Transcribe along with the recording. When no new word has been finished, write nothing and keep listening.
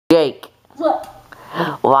Jake, What?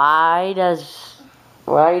 why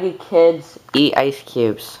do kids eat ice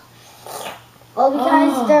cubes? Well,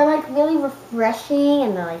 because they're like really refreshing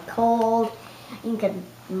and they're like cold. You can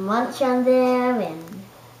munch on them and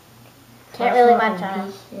Can't really munch on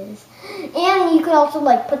them. pieces. And you could also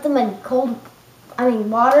like put them in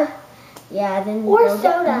water. Yeah, then Or they'll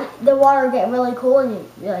soda. The water will get really cold and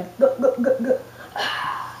you're like go go go go.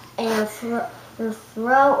 And your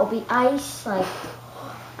throat will be ice like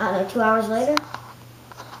I don't know 2 hours later.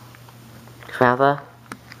 Samantha?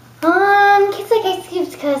 Kids like ice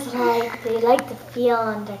cubes because like they like the feel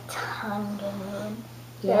on their tongue and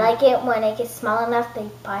they like it when it gets small enough. They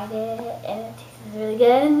bite it and it tastes really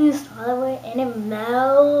good, and you swallow it and it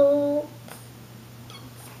melts.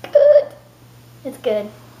 It's good. It's good.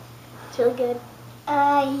 It's really good.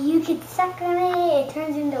 You could suck on it. It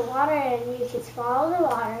turns into water, and you could swallow the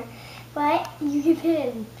water. But you could put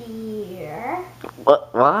it in beer.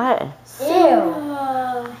 What?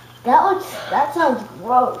 Ew. That sounds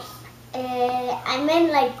gross. I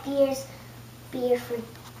meant like beer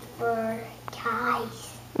for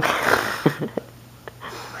guys.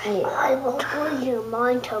 I will blow your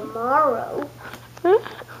mind tomorrow.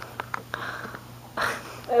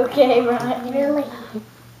 Okay, Brian. Really?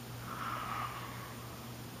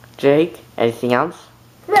 Jake, anything else?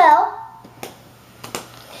 Well,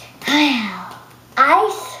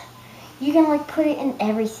 ice. You can like put it in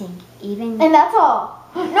everything, even. And that's all.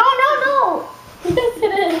 No. Yes,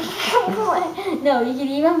 it is. No, you can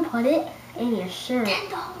even put it in your shirt.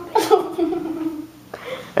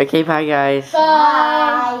 Okay, bye guys.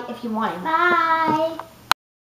 Bye. If you want. Bye.